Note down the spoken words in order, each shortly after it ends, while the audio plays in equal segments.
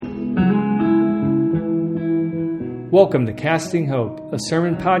Welcome to Casting Hope, a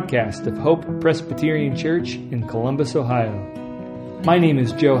sermon podcast of Hope Presbyterian Church in Columbus, Ohio. My name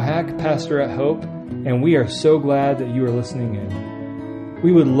is Joe Hack, pastor at Hope, and we are so glad that you are listening in.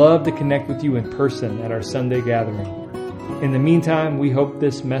 We would love to connect with you in person at our Sunday gathering. In the meantime, we hope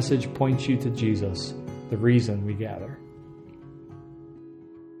this message points you to Jesus, the reason we gather.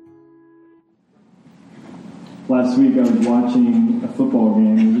 Last week I was watching a football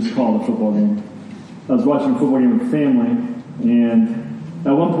game. We'll just call it a football game. I was watching a football game with family, and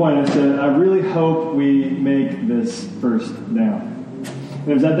at one point I said, I really hope we make this first down. And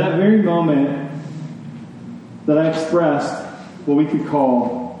it was at that very moment that I expressed what we could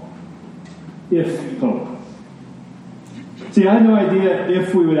call if hope. See, I had no idea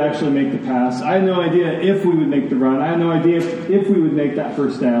if we would actually make the pass. I had no idea if we would make the run. I had no idea if we would make that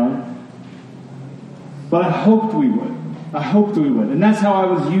first down. But I hoped we would. I hoped we would. And that's how I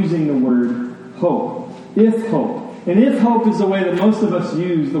was using the word hope. If hope. And if hope is the way that most of us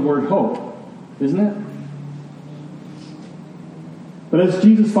use the word hope, isn't it? But as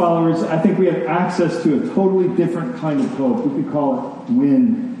Jesus followers, I think we have access to a totally different kind of hope. We could call it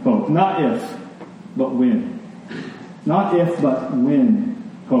when hope. Not if, but when. Not if, but when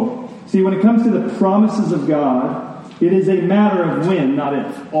hope. See, when it comes to the promises of God, it is a matter of when, not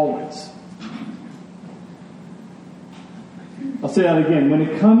if, always. I'll say that again. When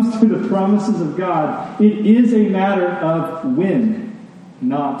it comes to the promises of God, it is a matter of when,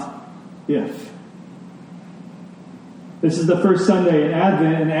 not if. This is the first Sunday in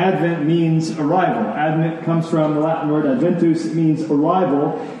Advent, and Advent means arrival. Advent comes from the Latin word adventus. It means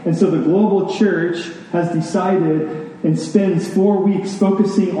arrival. And so the global church has decided and spends 4 weeks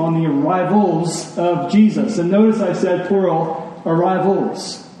focusing on the arrivals of Jesus. And notice I said plural,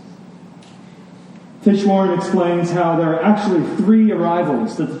 arrivals. Tichborne explains how there are actually 3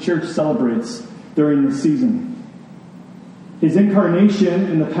 arrivals that the church celebrates during this season. His incarnation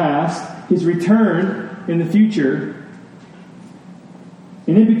in the past, his return in the future,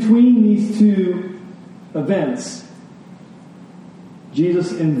 and in between these 2 events,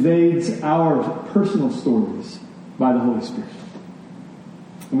 Jesus invades our personal stories by the Holy Spirit.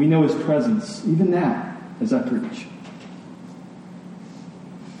 And we know his presence, even now, as I preach.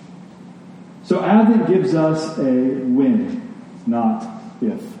 So Advent gives us a when, not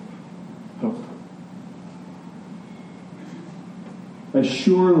if, hope. As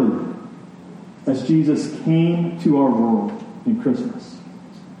surely as Jesus came to our world in Christmas,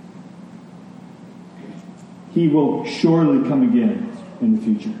 he will surely come again in the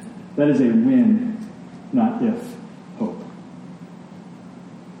future. That is a when, not if, hope.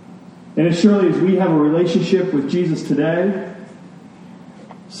 And as surely as we have a relationship with Jesus today,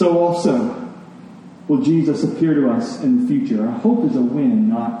 so also will Jesus appear to us in the future. Our hope is a when,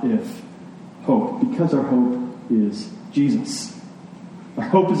 not if, hope, because our hope is Jesus. Our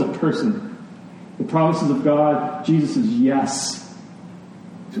hope is a person. The promises of God, Jesus is yes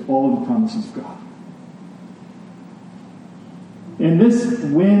to all of the promises of God. And this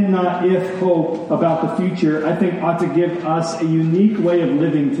when, not if hope about the future, I think ought to give us a unique way of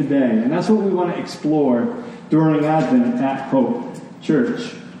living today. And that's what we want to explore during Advent at Hope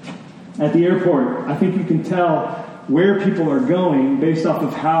Church. At the airport, I think you can tell where people are going based off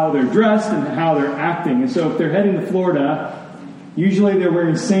of how they're dressed and how they're acting. And so if they're heading to Florida, usually they're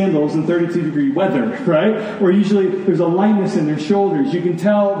wearing sandals in 32-degree weather, right? Or usually there's a lightness in their shoulders. You can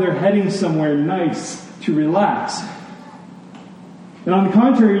tell they're heading somewhere nice to relax. And on the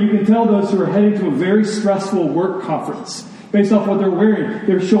contrary, you can tell those who are heading to a very stressful work conference based off what they're wearing.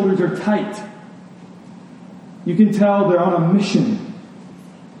 Their shoulders are tight. You can tell they're on a mission.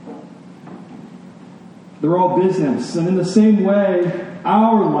 They're all business. And in the same way,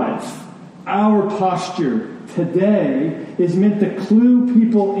 our life, our posture today is meant to clue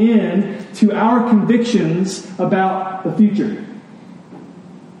people in to our convictions about the future.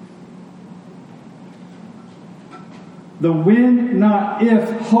 The when, not if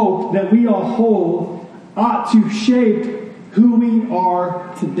hope that we all hold ought to shape who we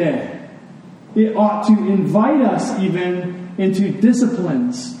are today. It ought to invite us even into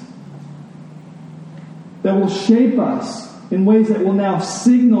disciplines that will shape us in ways that will now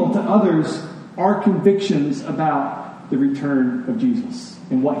signal to others our convictions about the return of Jesus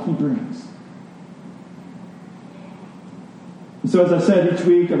and what he brings. And so as I said, each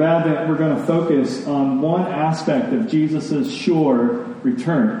week of Advent, we're going to focus on one aspect of Jesus' sure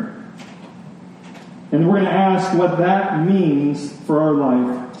return. And we're going to ask what that means for our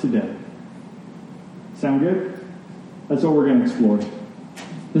life today. Sound good? That's what we're going to explore.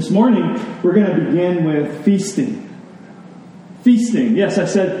 This morning, we're going to begin with feasting. Feasting. Yes, I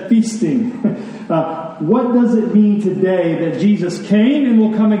said feasting. What does it mean today that Jesus came and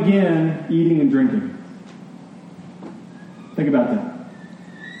will come again, eating and drinking? Think about that.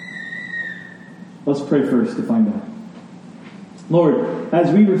 Let's pray first to find out. Lord,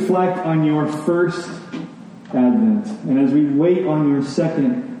 as we reflect on your first Advent, and as we wait on your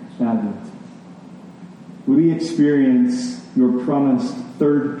second Advent, would we experience your promised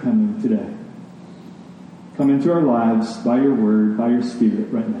third coming today? Come into our lives by your word, by your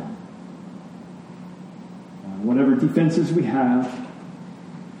Spirit right now. Whatever defenses we have,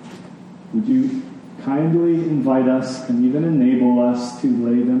 would you kindly invite us and even enable us to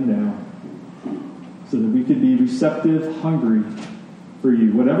lay them down so that we could be receptive, hungry for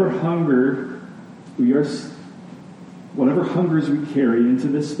you. Whatever hungers we carry into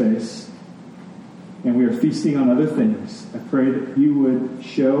this space, and we are feasting on other things, I pray that you would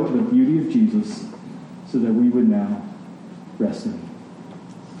show the beauty of Jesus so that we would now rest in him.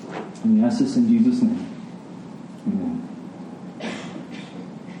 And we ask this in Jesus' name. Amen.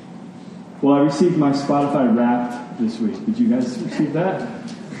 Well, I received my Spotify Wrapped this week. Did you guys receive that?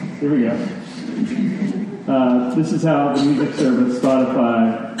 Here we go. This is how the music service,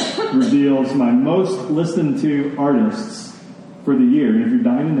 Spotify, reveals my most listened to artists for the year. And if you're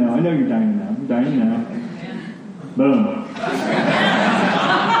dying to know, I know you're dying to know. You're dying to know. Boom.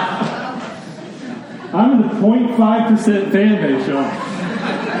 I'm in the 0.5% fan base, y'all.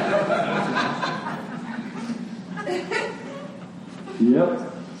 Yep.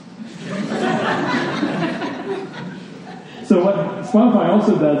 So what Spotify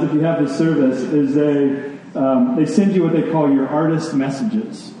also does, if you have this service, is they send you what they call your artist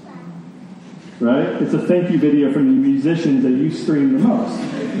messages. Right? It's a thank you video from the musicians that you stream the most.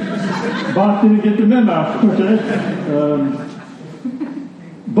 Bach didn't get the memo. Okay?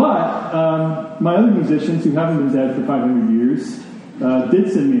 But my other musicians who haven't been dead for 500 years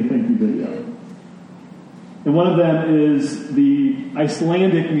did send me a thank you video. And one of them is the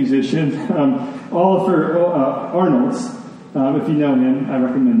Icelandic musician, Oliver Arnolds. If you know him, I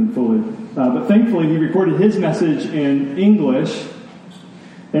recommend him fully. But thankfully, he recorded his message in English.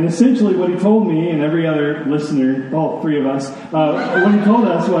 And essentially what he told me and every other listener, all three of us, what he told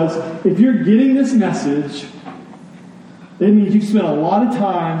us was, if you're getting this message, it means you've spent a lot of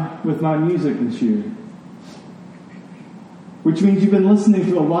time with my music this year. Which means you've been listening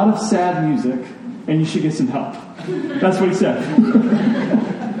to a lot of sad music, and you should get some help. That's what he said.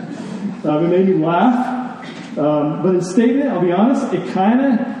 It made me laugh. But his statement, I'll be honest, it kind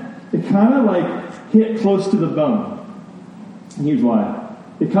of like hit close to the bone. And here's why.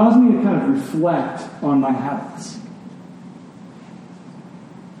 It caused me to kind of reflect on my habits.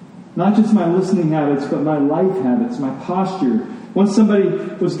 Not just my listening habits, but my life habits, my posture. Once somebody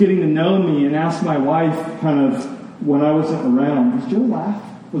was getting to know me and asked my wife kind of when I wasn't around, does Joe laugh?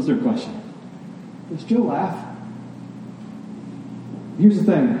 Was their question. Does Joe laugh? Here's the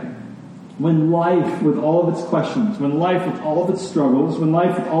thing. When life with all of its questions, when life with all of its struggles, when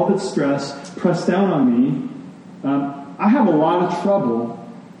life with all of its stress pressed down on me, I have a lot of trouble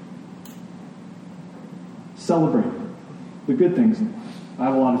celebrating the good things in life. I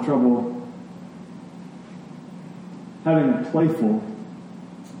have a lot of trouble having a playful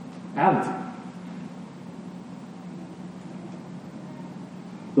attitude.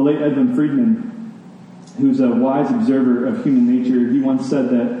 The late Edmund Friedman, who's a wise observer of human nature, he once said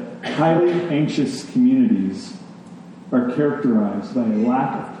that highly anxious communities are characterized by a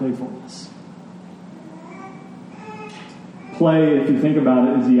lack of playfulness. Play, if you think about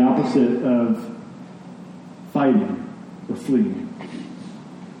it, is the opposite of fighting or fleeing.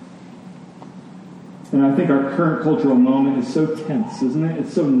 And I think our current cultural moment is so tense, isn't it?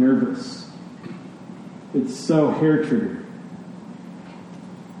 It's so nervous. It's so hair-triggered.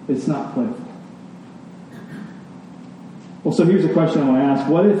 It's not playful. Well, so here's a question I want to ask.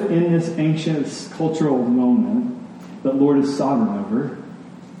 What if in this anxious cultural moment that Lord is sovereign over,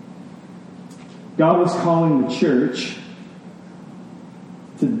 God was calling the church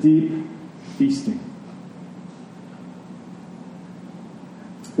to deep feasting?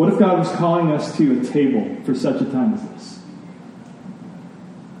 What if God was calling us to a table for such a time as this?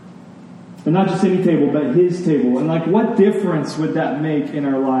 And not just any table, but His table. And what difference would that make in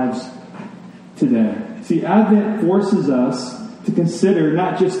our lives today? See, Advent forces us to consider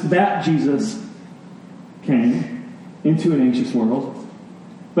not just that Jesus came into an anxious world,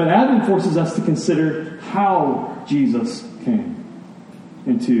 but Advent forces us to consider how Jesus came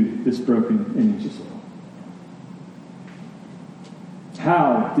into this broken and anxious world.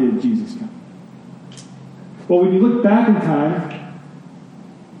 How did Jesus come? Well, when you look back in time,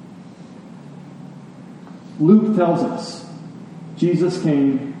 Luke tells us Jesus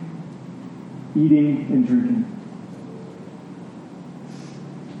came eating and drinking.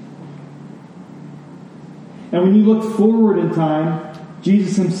 And when you look forward in time,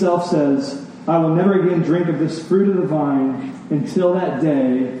 Jesus himself says, I will never again drink of this fruit of the vine until that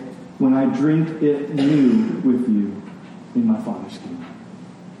day when I drink it new with you in my Father's kingdom.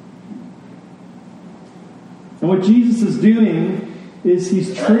 And what Jesus is doing is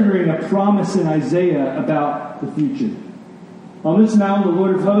he's triggering a promise in Isaiah about the future. On this mountain, the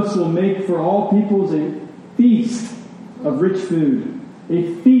Lord of hosts will make for all peoples a feast of rich food,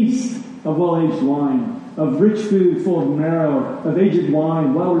 a feast of well-aged wine, of rich food full of marrow, of aged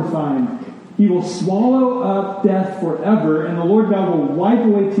wine, well refined. He will swallow up death forever, and the Lord God will wipe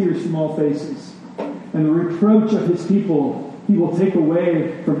away tears from all faces. And the reproach of his people he will take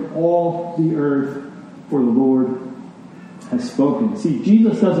away from all the earth, for the Lord has spoken. See,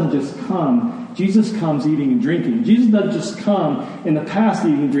 Jesus doesn't just come. Jesus comes eating and drinking. Jesus doesn't just come in the past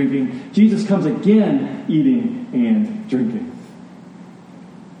eating and drinking. Jesus comes again eating and drinking.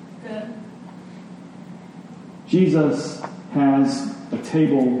 Good. Jesus has a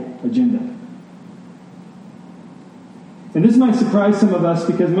table agenda. And this might surprise some of us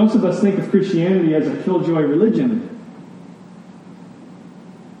because most of us think of Christianity as a killjoy religion.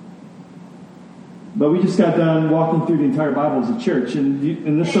 But we just got done walking through the entire Bible as a church.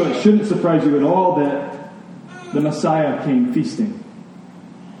 And so it shouldn't surprise you at all that the Messiah came feasting.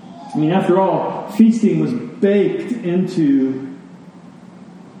 I mean, after all, feasting was baked into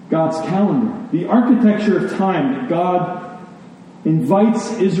God's calendar. The architecture of time that God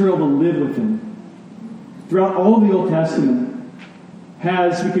invites Israel to live within throughout all of the Old Testament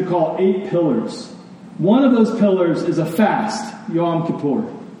has, we could call, 8 pillars. One of those pillars is a fast, Yom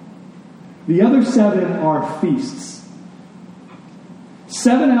Kippur. The other 7 are feasts.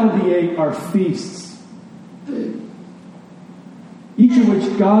 7 out of the 8 are feasts, each of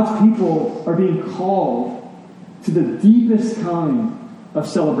which God's people are being called to the deepest kind of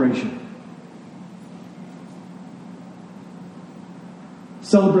celebration.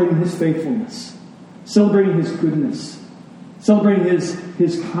 Celebrating his faithfulness, celebrating his goodness, celebrating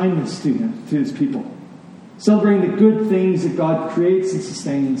his kindness to his people, celebrating the good things that God creates and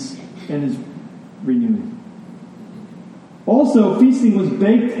sustains and is renewing. Also, feasting was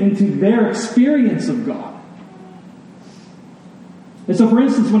baked into their experience of God. And so, for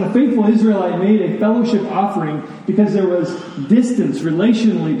instance, when a faithful Israelite made a fellowship offering because there was distance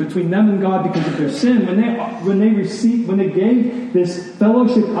relationally between them and God because of their sin, when they gave this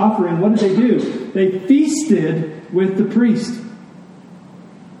fellowship offering, what did they do? They feasted with the priest.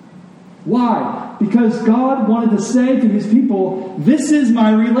 Why? Because God wanted to say to his people, this is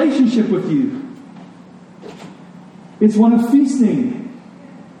my relationship with you. It's one of feasting.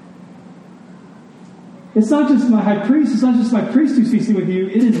 It's not just my high priest, it's not just my priest who's feasting with you,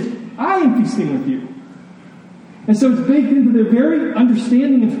 it is I am feasting with you. And so it's baked into their very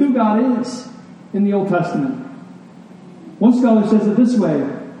understanding of who God is in the Old Testament. One scholar says it this way: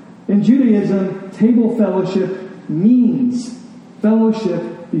 in Judaism, table fellowship means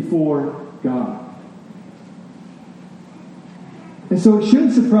fellowship before God. And so it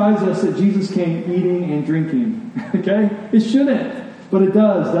shouldn't surprise us that Jesus came eating and drinking. Okay? It shouldn't. But it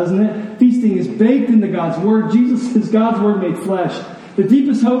does, doesn't it? Feasting is baked into God's Word. Jesus is God's Word made flesh. The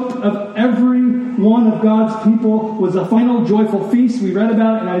deepest hope of every one of God's people was a final joyful feast. We read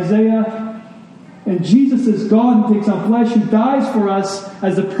about it in Isaiah. And Jesus is God who takes on flesh, who dies for us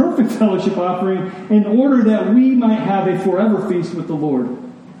as a perfect fellowship offering in order that we might have a forever feast with the Lord.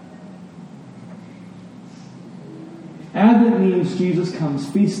 Advent means Jesus comes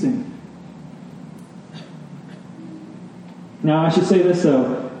feasting. Now, I should say this,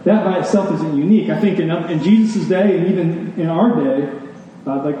 though. That by itself isn't unique. I think in Jesus' day, and even in our day,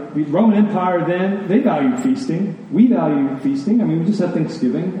 like the Roman Empire then, they valued feasting. We value feasting. I mean, we just have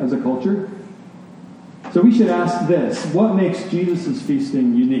Thanksgiving as a culture. So we should ask this: what makes Jesus'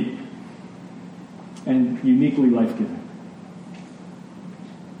 feasting unique and uniquely life-giving?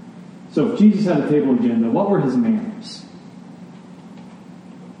 So if Jesus had a table agenda, what were his manners?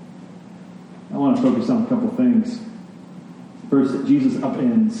 I want to focus on a couple things. First, that Jesus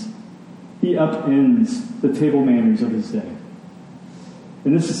upends. He upends the table manners of his day.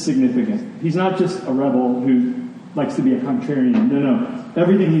 And this is significant. He's not just a rebel who likes to be a contrarian. No.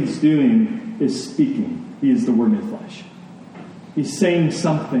 Everything he's doing is speaking. He is the Word made flesh. He's saying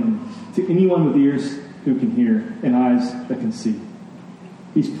something to anyone with ears who can hear and eyes that can see.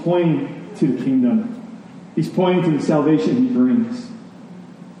 He's pointing to the kingdom. He's pointing to the salvation he brings.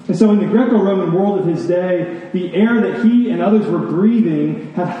 And so in the Greco-Roman world of his day, the air that he and others were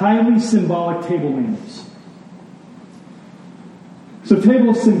breathing had highly symbolic table manners. So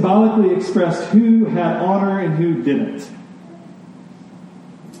tables symbolically expressed who had honor and who didn't.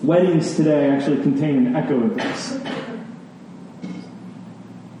 Weddings today actually contain an echo of this.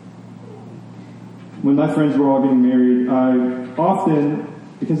 When my friends were all getting married, I often,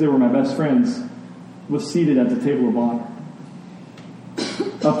 because they were my best friends, was seated at the table of honor.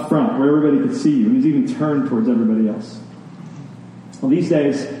 Up front, where everybody could see you. And was even turned towards everybody else. Well, these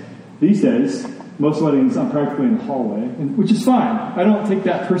days, most weddings, I'm practically in the hallway, which is fine. I don't take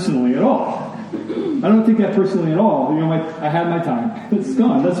that personally at all. I had my time. It's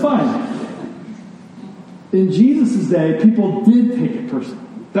gone. That's fine. In Jesus' day, people did take it personally.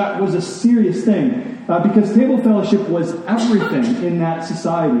 That was a serious thing. Because table fellowship was everything in that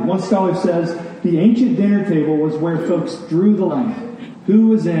society. One scholar says the ancient dinner table was where folks drew the line. Who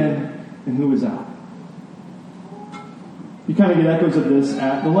was in and who was out. You kind of get echoes of this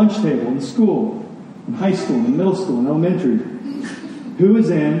at the lunch table in school, in high school, in middle school, in elementary. Who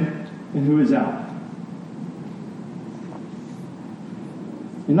is in and who is out.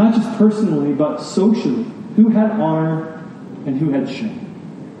 And not just personally, but socially. Who had honor and who had shame.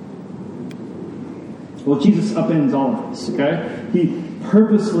 Well, Jesus upends all of this, okay? He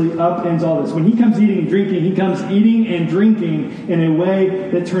purposely upends all this. When he comes eating and drinking, he comes eating and drinking in a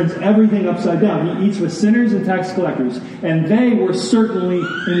way that turns everything upside down. He eats with sinners and tax collectors, and they were certainly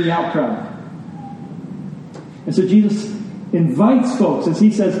in the out crowd. And so Jesus invites folks, as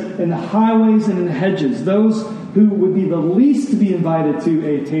he says, in the highways and in the hedges, those who would be the least to be invited to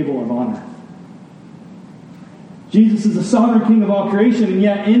a table of honor. Jesus is the sovereign king of all creation, and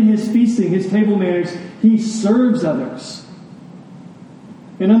yet in his feasting, his table manners, he serves others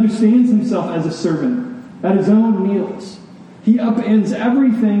and understands himself as a servant at his own meals. He upends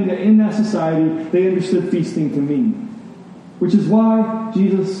everything that in that society they understood feasting to mean, which is why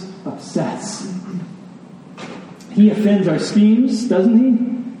Jesus upsets. He offends our schemes, doesn't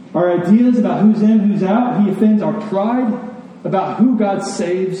he? Our ideas about who's in, who's out. He offends our pride about who God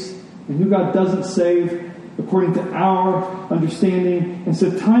saves and who God doesn't save according to our understanding. And so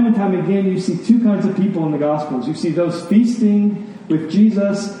time and time again, you see two kinds of people in the Gospels. You see those feasting with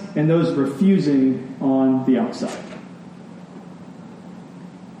Jesus and those refusing on the outside.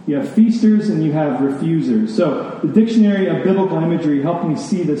 You have feasters and you have refusers. So the Dictionary of Biblical Imagery helped me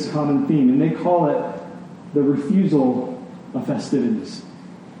see this common theme, and they call it the refusal of festivities.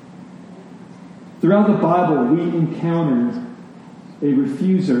 Throughout the Bible, we encountered a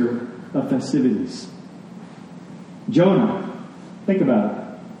refuser of festivities. Jonah, think about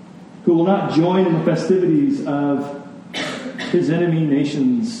it, who will not join in the festivities of his enemy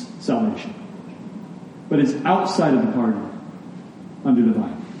nation's salvation, but is outside of the party under the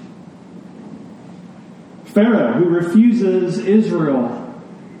vine. Pharaoh, who refuses Israel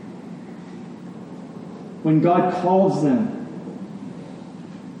when God calls them.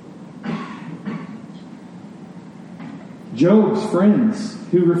 Job's friends,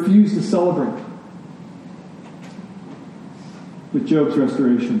 who refuse to celebrate with Job's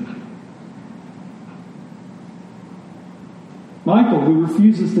restoration. Michael, who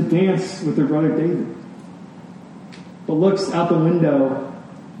refuses to dance with their brother David, but looks out the window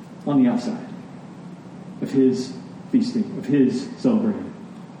on the outside of his feasting, of his celebrating.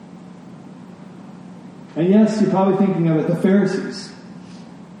 And yes, you're probably thinking of it, the Pharisees.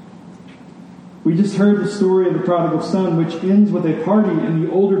 We just heard the story of the prodigal son, which ends with a party, and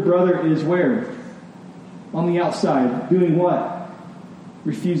the older brother is where? On the outside, doing what?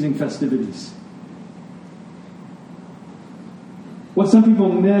 Refusing festivities. What some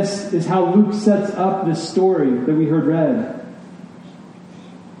people miss is how Luke sets up this story that we heard read.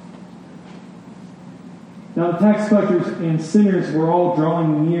 Now the tax collectors and sinners were all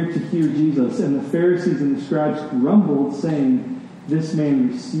drawing near to hear Jesus, and the Pharisees and the scribes grumbled, saying, "This man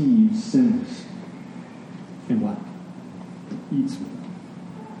receives sinners." And what? Eats with them.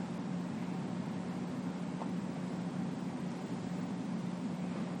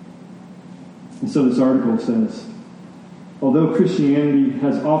 And so this article says, although Christianity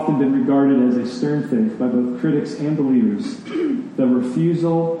has often been regarded as a stern faith by both critics and believers, the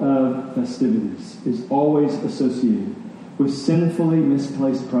refusal of festivities is always associated with sinfully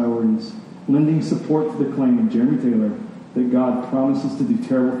misplaced priorities, lending support to the claim of Jeremy Taylor that God promises to do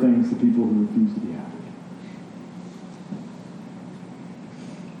terrible things to people who refuse to be happy.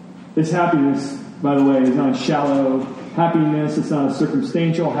 This happiness, by the way, is not a shallow happiness. It's not a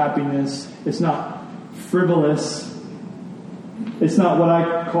circumstantial happiness. It's not frivolous. It's not what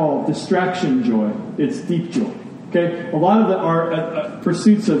I call distraction joy. It's deep joy. Okay? A lot of our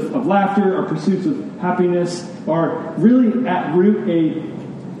pursuits of laughter, our pursuits of happiness are really at root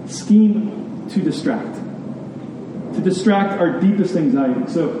a scheme to distract, to to distract our deepest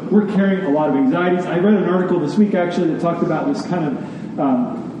anxiety. So we're carrying a lot of anxieties. I read an article this week actually that talked about this kind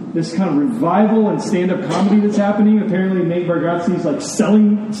of revival and stand-up comedy that's happening. Apparently Nate Bargatze's like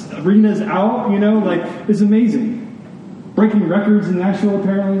selling arenas out, like it's amazing. Breaking records in Nashville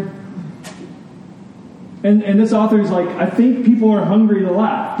apparently. And this author is like, I think people are hungry to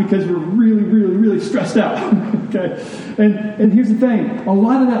laugh because we're really, really, really stressed out. Okay? And here's the thing. A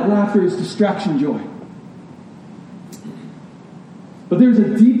lot of that laughter is distraction joy. But there's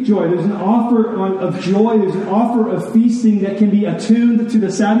a deep joy. There's an offer of joy. There's an offer of feasting that can be attuned to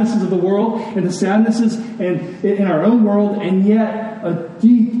the sadnesses of the world and the sadnesses in our own world, and yet a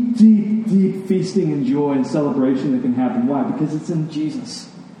deep, deep, deep feasting and joy and celebration that can happen. Why? Because it's in Jesus.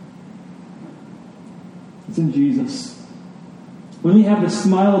 It's in Jesus. When we have the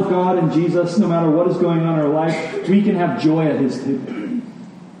smile of God in Jesus, no matter what is going on in our life, we can have joy at His table.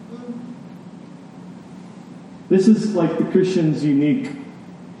 This is like the Christian's unique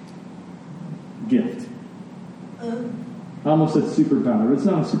gift. I almost said superpower, but it's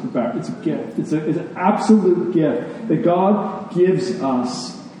not a superpower. It's a gift. It's an absolute gift that God gives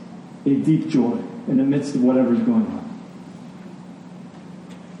us a deep joy in the midst of whatever's going on.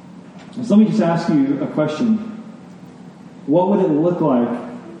 So let me just ask you a question. What would it look like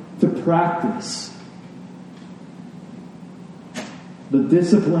to practice the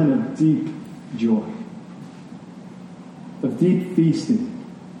discipline of deep joy, of deep feasting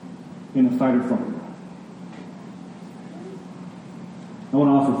in a fight or flight world? I want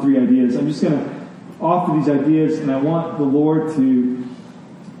to offer 3 ideas. I'm just going to offer these ideas, and I want the Lord to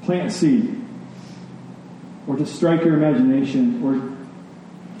plant a seed or to strike your imagination, or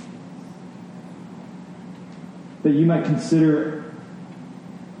that you might consider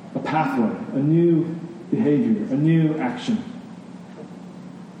a pathway, a new behavior, a new action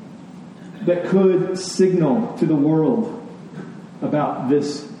that could signal to the world about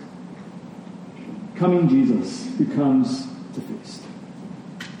this coming Jesus who comes to feast,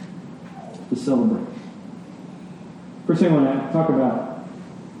 to celebrate. First thing I want to talk about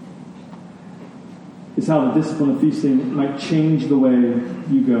is how the discipline of feasting might change the way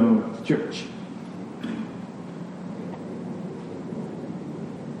you go to church.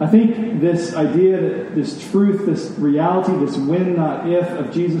 I think this idea, that this truth, this reality, this when, not if,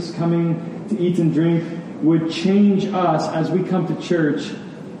 of Jesus coming to eat and drink would change us as we come to church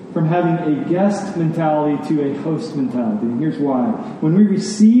from having a guest mentality to a host mentality. And here's why. When we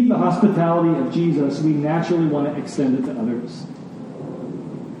receive the hospitality of Jesus, we naturally want to extend it to others.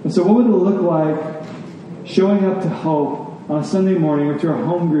 And so what would it look like showing up to Hope on a Sunday morning or to our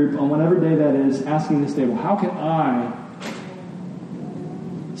home group on whatever day that is, asking this table, how can I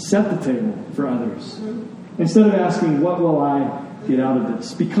set the table for others? Instead of asking, what will I get out of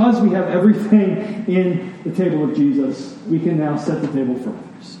this? Because we have everything in the table of Jesus, we can now set the table for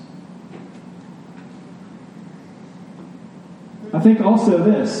others. I think also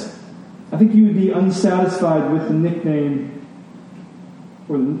this. I think you would be unsatisfied with the nickname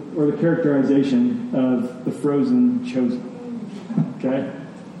or the characterization of the frozen chosen. Okay?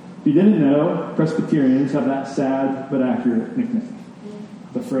 If you didn't know, Presbyterians have that sad but accurate nickname.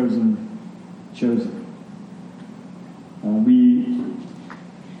 The frozen chosen. We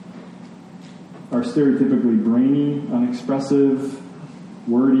are stereotypically brainy, unexpressive,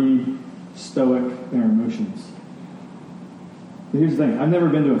 wordy, stoic in our emotions. But here's the thing. I've never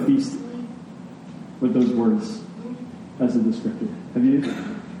been to a feast with those words as a descriptor. Have you?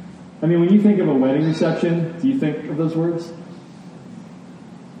 I mean, when you think of a wedding reception, do you think of those words?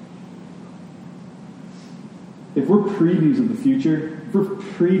 If we're previews of the future, if we're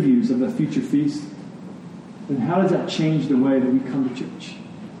previews of the future feast, then how does that change the way that we come to church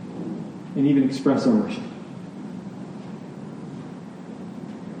and even express our worship?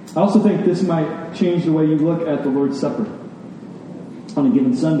 I also think this might change the way you look at the Lord's Supper on a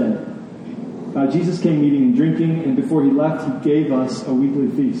given Sunday. Jesus came eating and drinking, and before he left, he gave us a weekly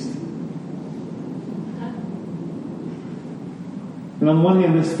feast. And on the one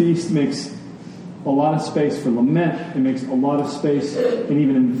hand, this feast makes a lot of space for lament. It makes a lot of space and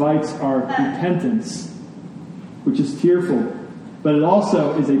even invites our repentance, which is tearful. But it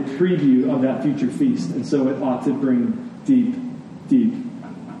also is a preview of that future feast. And so it ought to bring deep, deep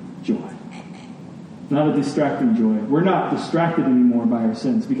joy. Not a distracting joy. We're not distracted anymore by our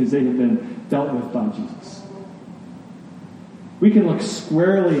sins because they have been dealt with by Jesus. We can look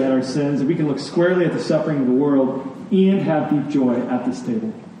squarely at our sins, and we can look squarely at the suffering of the world and have deep joy at this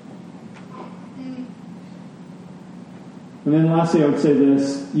table. And then lastly, I would say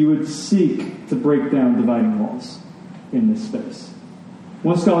this. You would seek to break down dividing walls in this space.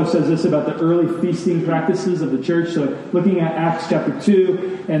 One scholar says this about the early feasting practices of the church. So looking at Acts chapter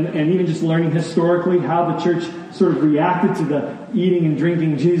 2 and even just learning historically how the church sort of reacted to the eating and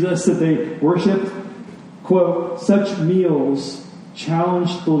drinking Jesus that they worshipped. Quote, such meals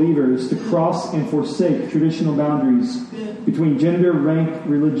challenged believers to cross and forsake traditional boundaries between gender, rank,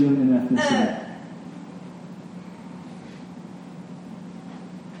 religion, and ethnicity.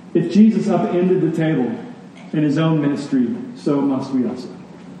 If Jesus upended the table in his own ministry, so must we also.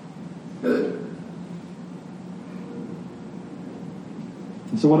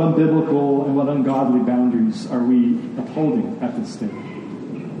 And so what unbiblical and what ungodly boundaries are we upholding at this table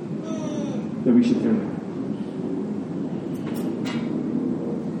that we should tear down?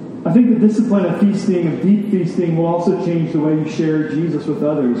 I think the discipline of feasting, of deep feasting, will also change the way you share Jesus with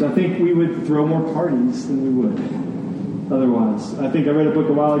others. I think we would throw more parties than we would otherwise. I think I read a book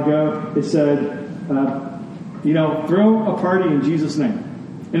a while ago. It said, throw a party in Jesus' name.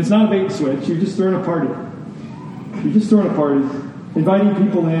 And it's not a bait and switch. You're just throwing a party. You're just throwing a party, inviting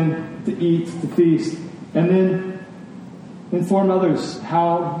people in to eat, to feast, and then inform others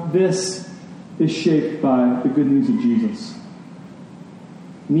how this is shaped by the good news of Jesus.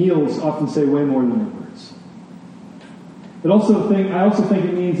 Meals often say way more than their words. I also think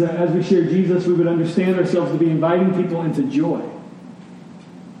it means that as we share Jesus, we would understand ourselves to be inviting people into joy.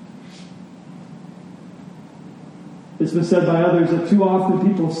 It's been said by others that too often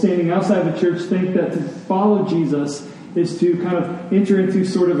people standing outside the church think that to follow Jesus is to kind of enter into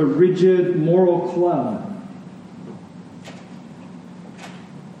sort of a rigid moral club.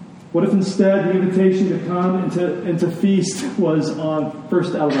 What if instead the invitation to come and to feast was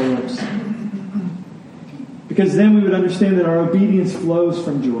first out of our lips? Because then we would understand that our obedience flows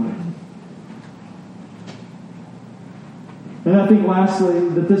from joy. And I think lastly,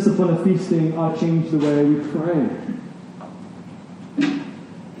 the discipline of feasting ought to change the way we pray.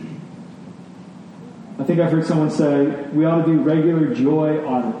 I think I've heard someone say we ought to do regular joy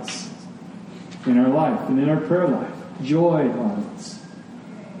audits in our life and in our prayer life. Joy audits.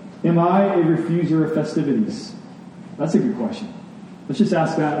 Am I a refuser of festivities? That's a good question. Let's just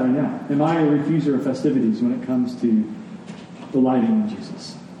ask that right now. Am I a refuser of festivities when it comes to delighting in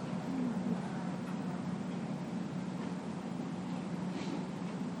Jesus?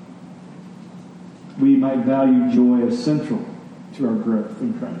 We might value joy as central to our growth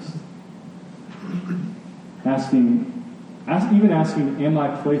in Christ. Even asking, am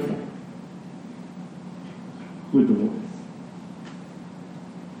I playful with the Lord?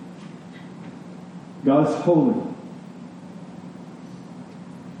 God is holy.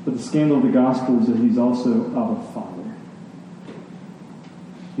 But the scandal of the gospel is that he's also Abba Father.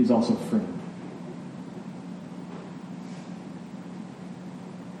 He's also friend.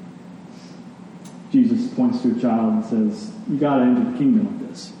 Jesus points to a child and says, you got to enter the kingdom with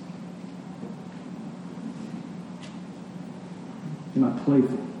this. Am I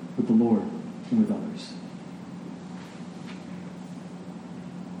playful with the Lord and with others?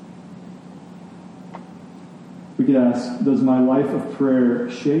 We could ask, does my life of prayer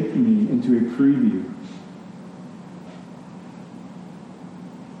shape me into a preview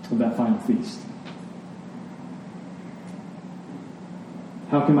of that final feast?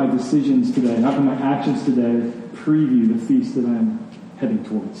 How can my decisions today, how can my actions today preview the feast that I'm heading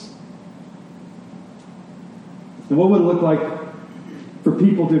towards? And what would it look like for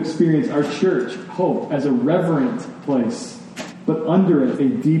people to experience our church, Hope, as a reverent place, but under it a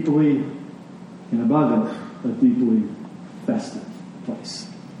deeply, and above it, a deeply festive place?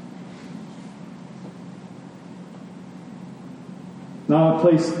 Not a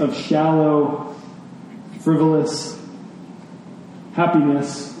place of shallow, frivolous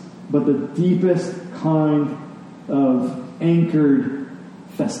happiness, but the deepest kind of anchored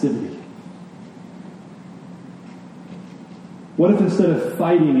festivity. What if instead of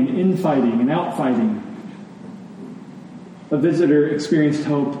fighting and infighting and outfighting, a visitor experienced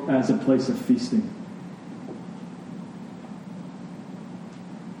Hope as a place of feasting?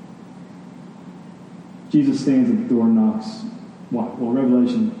 Jesus stands at the door and knocks. Why? Well,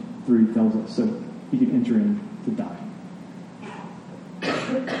 Revelation 3 tells us so he can enter in to die.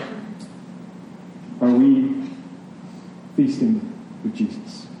 Are we feasting with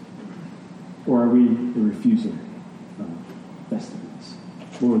Jesus? Or are we the refuser of festivities?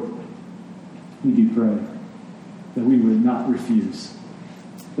 Lord, we do pray that we would not refuse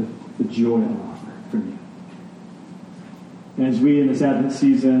the joy and offer from you. And as we in this Advent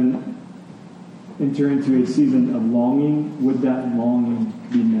season enter into a season of longing, would that longing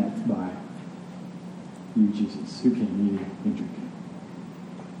be met by you, Jesus, who came eating and drinking?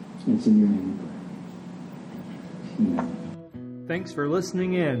 And it's in your name we pray. Amen. Thanks for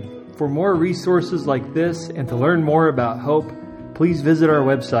listening in. For more resources like this and to learn more about Hope, please visit our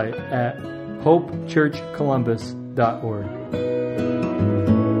website at hopechurchcolumbus.org.